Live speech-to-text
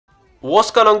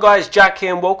What's going on, guys? Jack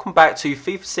here and welcome back to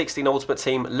FIFA 16 Ultimate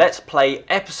Team Let's Play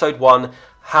Episode 1,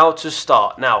 How to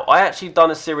Start. Now, I actually done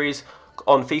a series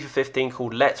on FIFA 15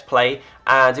 called Let's Play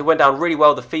and it went down really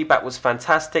well. The feedback was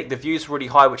fantastic, the views were really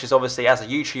high, which is obviously, as a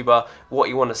YouTuber, what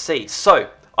you want to see.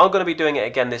 So, I'm going to be doing it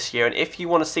again this year, and if you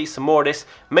want to see some more of this,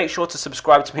 make sure to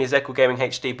subscribe to me,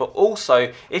 EzekielGamingHD, but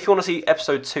also, if you want to see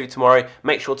Episode 2 tomorrow,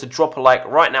 make sure to drop a like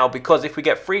right now, because if we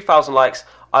get 3,000 likes,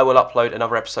 I will upload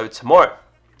another episode tomorrow.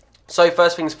 So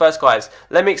first things first, guys,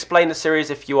 let me explain the series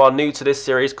if you are new to this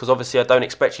series, because obviously I don't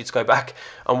expect you to go back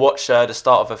and watch the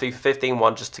start of a FIFA 15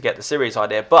 one just to get the series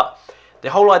idea, but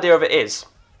the whole idea of it is,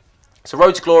 it's a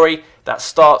road to glory that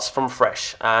starts from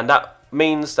fresh, and that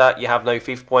means that you have no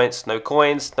FIFA points, no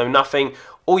coins, no nothing.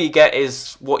 All you get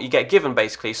is what you get given,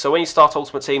 basically. So when you start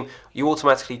Ultimate Team, you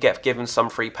automatically get given some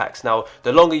free packs. Now,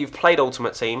 the longer you've played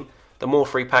Ultimate Team, the more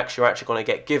free packs you're actually going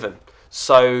to get given.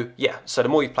 So yeah, so the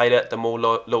more you've played it, the more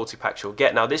loyalty packs you'll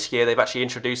get. Now this year they've actually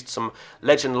introduced some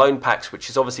Legend loan packs, which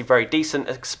is obviously very decent,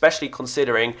 especially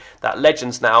considering that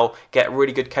Legends now get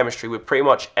really good chemistry with pretty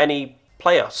much any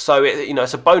player. So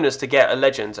it's a bonus to get a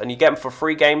Legend, and you get them for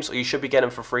free games, or you should be getting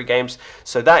them for free games.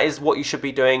 So that is what you should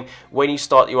be doing when you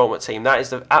start your Ultimate Team. That is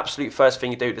the absolute first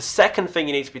thing you do. The second thing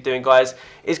you need to be doing, guys,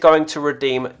 is going to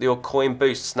redeem your coin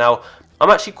boosts. Now, I'm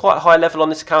actually quite high level on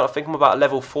this account. I think I'm about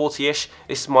level 40-ish.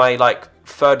 This is my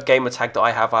third gamer tag that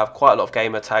I have. I have quite a lot of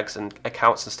gamer tags and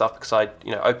accounts and stuff because I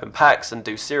open packs and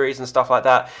do series and stuff like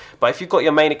that. But if you've got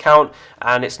your main account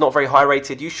and it's not very high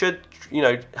rated, you should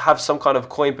have some kind of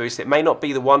coin boost. It may not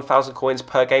be the 1,000 coins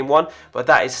per game one, but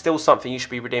that is still something you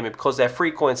should be redeeming because they're free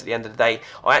coins at the end of the day.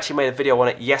 I actually made a video on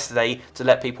it yesterday to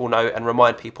let people know and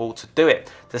remind people to do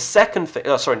it. The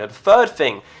third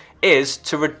thing is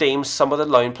to redeem some of the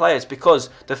loan players, because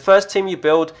the first team you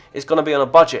build is going to be on a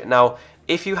budget. Now,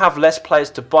 if you have less players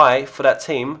to buy for that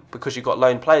team because you've got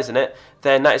loan players in it,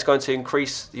 then that is going to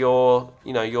increase your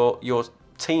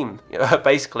team.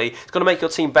 Basically, it's going to make your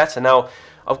team better. Now,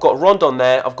 I've got Rondon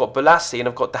there, I've got Balassi, and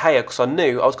I've got De Gea, because I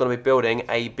knew I was going to be building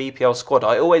a BPL squad.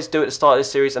 I always do at the start of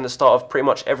this series and the start of pretty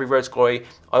much every Road to Glory.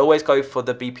 I always go for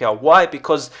the BPL. Why?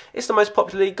 Because it's the most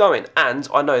popular league going, and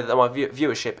I know that my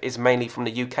viewership is mainly from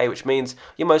the UK, which means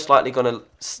you're most likely going to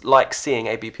like seeing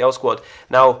a BPL squad.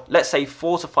 Now, let's say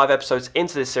 4 to 5 episodes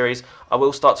into this series, I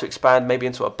will start to expand maybe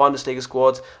into a Bundesliga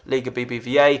squad, Liga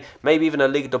BBVA, maybe even a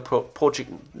Liga do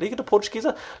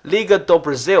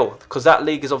Brazil, because that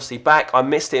league is obviously back. I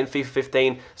missed it in FIFA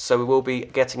 15, so we will be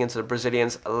getting into the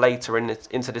Brazilians later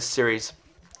into this series.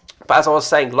 But as I was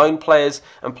saying, loan players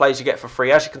and players you get for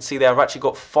free. As you can see there, I've actually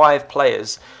got 5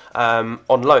 players on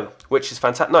loan, which is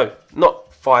fantastic. No,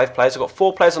 not 5 players. I've got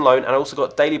 4 players on loan, and I also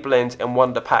got Daily Blind and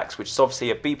Wonder Packs, which is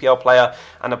obviously a BPL player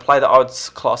and a player that I would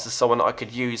class as someone that I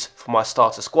could use for my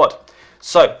starter squad.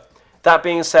 So, that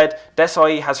being said,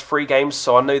 Desai has 3 games,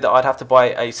 so I knew that I'd have to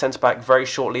buy a centre-back very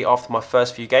shortly after my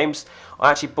first few games.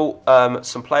 I actually bought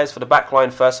some players for the back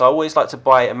line first. So I always like to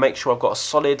buy and make sure I've got a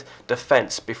solid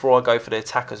defence before I go for the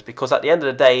attackers, because at the end of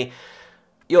the day,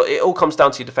 it all comes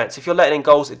down to your defence. If you're letting in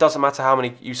goals, it doesn't matter how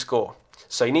many you score.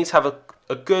 So you need to have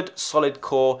a good, solid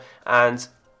core, and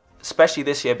especially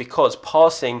this year, because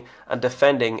passing and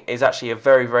defending is actually a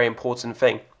very, very important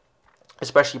thing.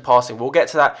 Especially passing. We'll get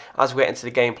to that as we get into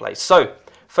the gameplay. So,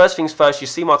 first things first, you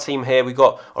see my team here. We've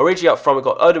got Origi up front, we've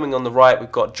got Odemwingie on the right,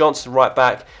 we've got Johnson right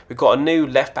back, we've got a new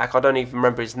left back. I don't even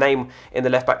remember his name in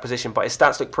the left back position, but his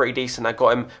stats look pretty decent. I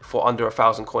got him for under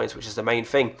 1,000 coins, which is the main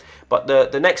thing. But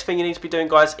the next thing you need to be doing,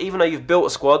 guys, even though you've built a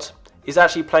squad, is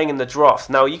actually playing in the draft.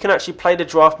 Now, you can actually play the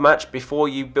draft match before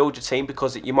you build your team,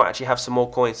 because you might actually have some more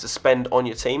coins to spend on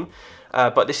your team.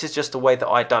 But this is just the way that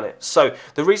I done it. So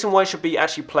the reason why you should be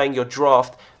actually playing your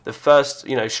draft the first,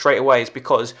 straight away, is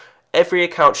because every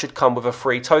account should come with a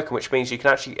free token, which means you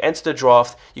can actually enter the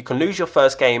draft, you can lose your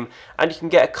first game, and you can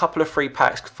get a couple of free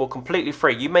packs for completely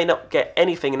free. You may not get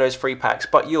anything in those free packs,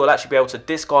 but you will actually be able to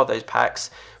discard those packs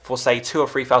for, say, 2,000 or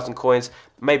 3,000 coins,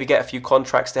 maybe get a few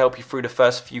contracts to help you through the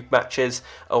first few matches,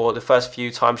 or the first few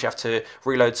times you have to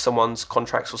reload someone's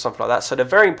contracts or something like that. So they're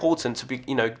very important to be,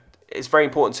 it's very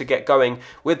important to get going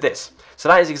with this. So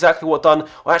that is exactly what I've done.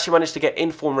 I actually managed to get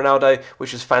in-form Ronaldo,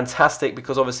 which was fantastic,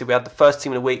 because obviously we had the first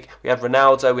team of the week. We had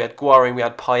Ronaldo, we had Guarin, we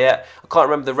had Payet. I can't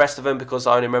remember the rest of them because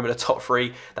I only remember the top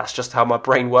 3. That's just how my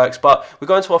brain works. But we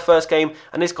go into our first game,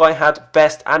 and this guy had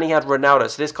best and he had Ronaldo.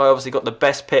 So this guy obviously got the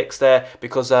best picks there,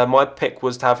 because my pick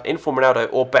was to have in-form Ronaldo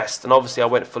or best. And obviously I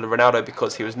went for the Ronaldo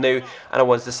because he was new and I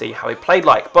wanted to see how he played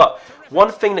like. But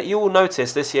one thing that you will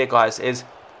notice this year, guys, is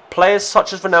players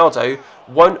such as Ronaldo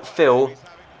won't feel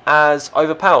as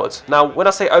overpowered. Now, when I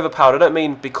say overpowered, I don't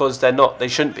mean because they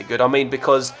shouldn't be good. I mean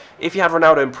because if you had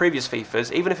Ronaldo in previous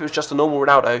FIFAs, even if it was just a normal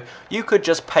Ronaldo, you could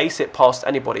just pace it past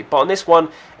anybody. But on this one,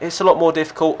 it's a lot more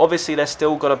difficult. Obviously, they're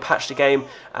still going to patch the game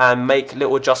and make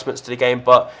little adjustments to the game,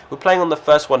 but we're playing on the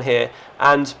first one here,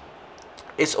 and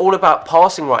it's all about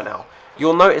passing right now.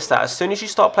 You'll notice that as soon as you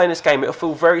start playing this game, it'll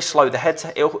feel very slow.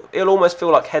 It'll almost feel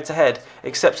like head-to-head,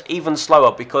 except even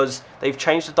slower because they've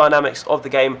changed the dynamics of the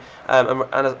game. And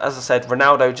as I said,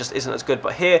 Ronaldo just isn't as good.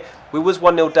 But here, we was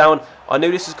 1-0 down. I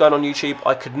knew this was going on YouTube.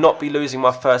 I could not be losing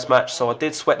my first match, so I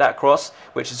did sweat that cross,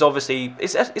 which is obviously...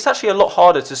 It's actually a lot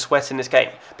harder to sweat in this game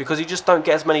because you just don't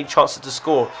get as many chances to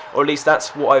score, or at least that's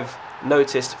what I've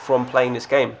noticed from playing this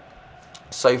game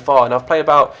so far. And I've played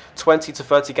about 20 to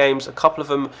 30 games, a couple of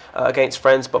them against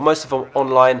friends, but most of them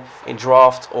online in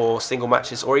draft or single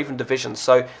matches or even divisions.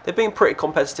 So they've been pretty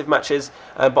competitive matches,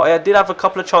 but I did have a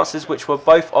couple of chances which were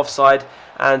both offside,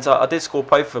 and I did score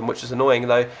both of them, which was annoying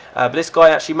though. But this guy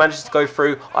actually manages to go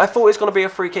through. I thought it was going to be a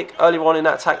free kick earlier on in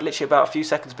that attack, literally about a few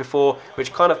seconds before,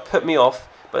 which kind of put me off.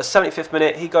 But at 75th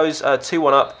minute, he goes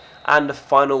 2-1 up, and the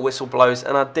final whistle blows,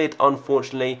 and I did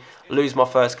unfortunately lose my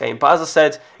first game. But as I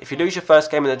said, if you lose your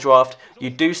first game in the draft, you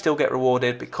do still get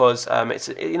rewarded because it's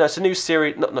a new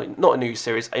series, not a new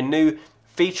series, a new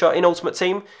feature in Ultimate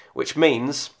Team, which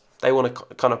means they want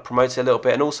to kind of promote it a little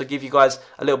bit and also give you guys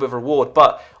a little bit of reward.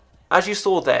 But as you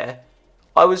saw there,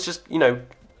 I was just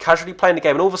casually playing the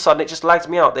game, and all of a sudden it just lagged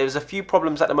me out. There's a few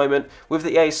problems at the moment with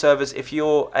the EA servers. If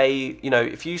you're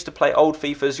if you used to play old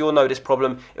FIFAs, you'll know this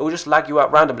problem. It will just lag you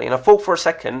out randomly. And I thought for a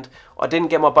second I didn't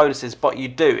get my bonuses, but you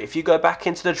do. If you go back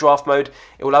into the draft mode,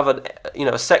 it will have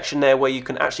a section there where you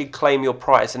can actually claim your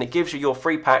prize, and it gives you your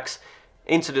free packs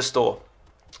into the store.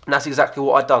 And that's exactly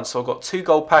what I've done. So I got 2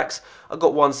 gold packs, I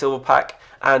got 1 silver pack,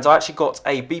 and I actually got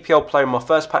a BPL player in my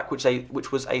first pack,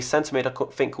 which was a centre mid, I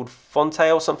think called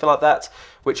Fonte or something like that,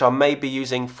 which I may be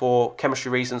using for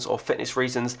chemistry reasons or fitness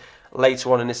reasons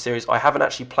later on in this series. I haven't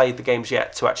actually played the games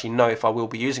yet to actually know if I will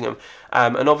be using them.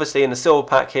 And obviously in the silver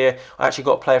pack here, I actually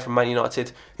got a player from Man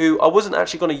United who I wasn't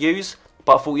actually going to use,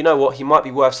 but I thought, you know what, he might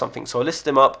be worth something. So I listed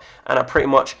him up, and I pretty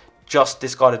much just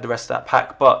discarded the rest of that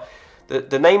pack. But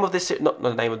the name of this, not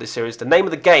the name of this series, the name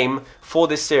of the game for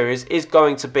this series is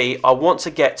going to be, I want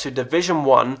to get to Division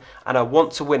 1 and I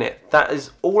want to win it. That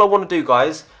is all I want to do,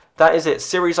 guys. That is it.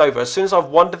 Series over. As soon as I've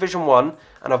won Division 1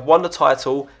 and I've won the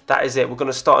title, that is it. We're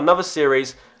going to start another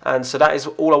series, and so that is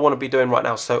all I want to be doing right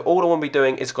now. So all I want to be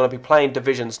doing is going to be playing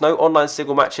divisions. No online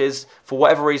single matches for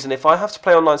whatever reason. If I have to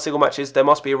play online single matches, there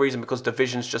must be a reason, because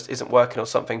divisions just isn't working or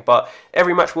something. But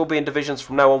every match will be in divisions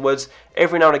from now onwards.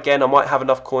 Every now and again, I might have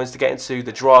enough coins to get into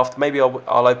the draft. Maybe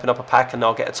I'll open up a pack and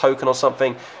I'll get a token or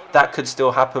something. That could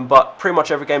still happen, but pretty much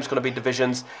every game is going to be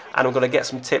divisions, and I'm going to get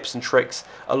some tips and tricks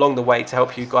along the way to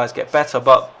help you guys get better.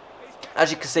 But as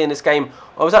you can see in this game,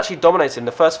 I was actually dominating.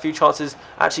 The first few chances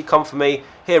actually come for me.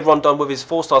 Here, Rondon with his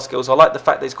 4-star skills. I like the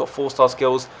fact that he's got 4-star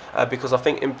skills because I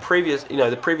think in previous,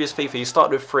 the previous FIFA, you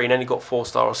started with 3 and then you got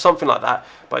 4-star or something like that.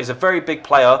 But he's a very big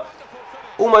player,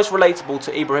 almost relatable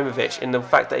to Ibrahimovic in the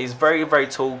fact that he's very, very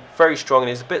tall, very strong, and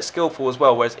he's a bit skillful as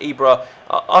well. Whereas Ibra,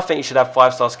 I think he should have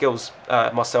 5-star skills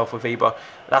myself with Ibra.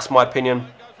 That's my opinion.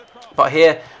 But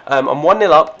here, I'm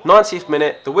 1-0 up, 90th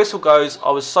minute, the whistle goes.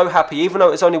 I was so happy, even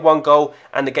though it's only 1 goal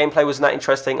and the gameplay wasn't that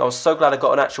interesting. I was so glad I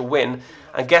got an actual win.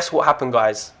 And guess what happened,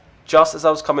 guys? Just as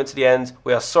I was coming to the end,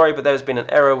 we are sorry, but there's been an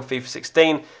error with FIFA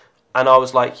 16. And I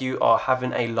was like, you are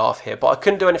having a laugh here. But I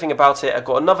couldn't do anything about it. I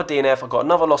got another DNF, I got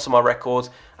another loss on my record.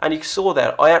 And you saw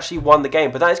there, I actually won the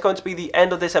game. But that is going to be the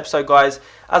end of this episode, guys.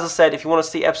 As I said, if you want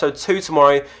to see episode 2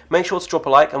 tomorrow, make sure to drop a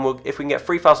like. And if we can get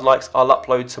 3,000 likes, I'll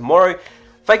upload tomorrow.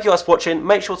 Thank you guys for watching,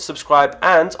 make sure to subscribe,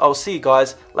 and I'll see you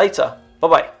guys later. Bye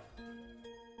bye.